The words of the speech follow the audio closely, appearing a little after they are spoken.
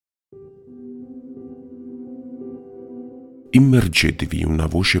Immergetevi in una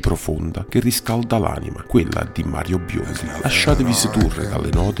voce profonda che riscalda l'anima, quella di Mario Biondi. Lasciatevi sedurre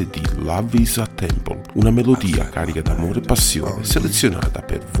dalle note di Love is a Temple, una melodia carica d'amore e passione selezionata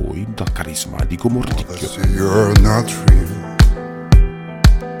per voi dal carismatico Mordicchio.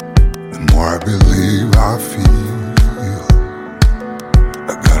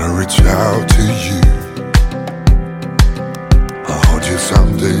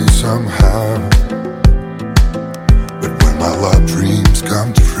 My love dreams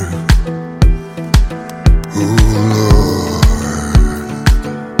come true. Ooh, Lord.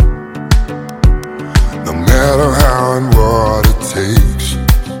 No matter how and what it takes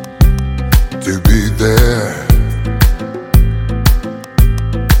to be there.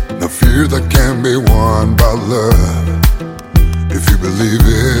 No fear that can be won by love if you believe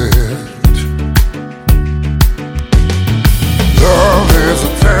it. Love is a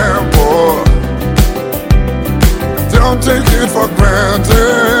temple. Don't take it for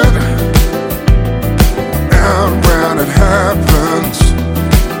granted. And when it happens,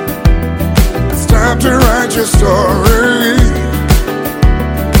 it's time to write your story.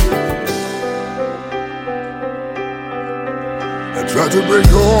 I tried to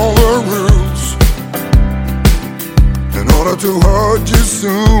break all the rules in order to hold you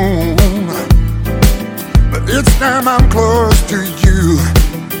soon, but each time I'm close to you,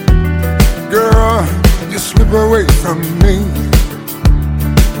 girl, you slip away from me.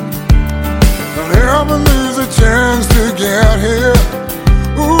 Don't ever lose a chance to get here.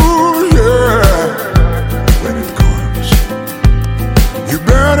 Ooh, yeah. When it comes, you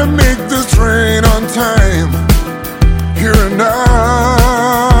better make this train on time, here and now.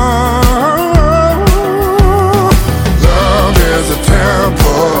 Love is a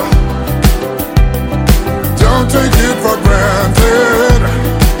temple. Don't take it for granted.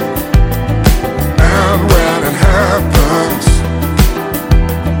 When it happens,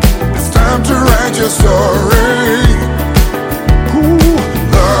 it's time to write your story. Ooh,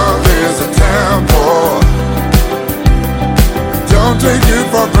 love is a temple. Don't take it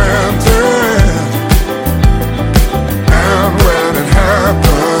for granted. And when it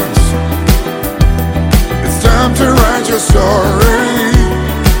happens, it's time to write your story.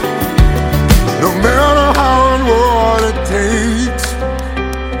 No matter how and what it takes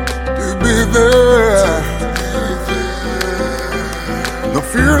to be there. No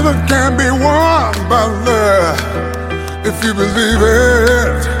fear that can be won by love if you believe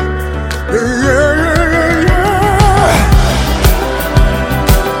it. Yeah, yeah, yeah, yeah.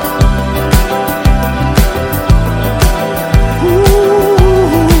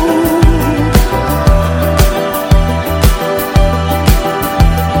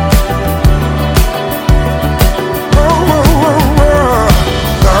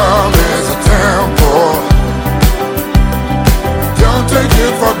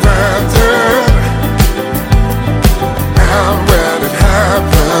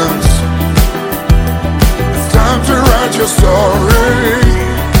 Your story.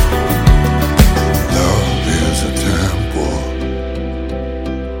 Love is a temple.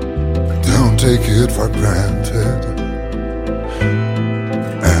 Don't take it for granted.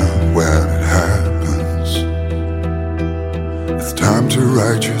 And when it happens, it's time to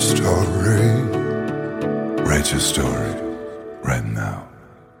write your story. Write your story right now.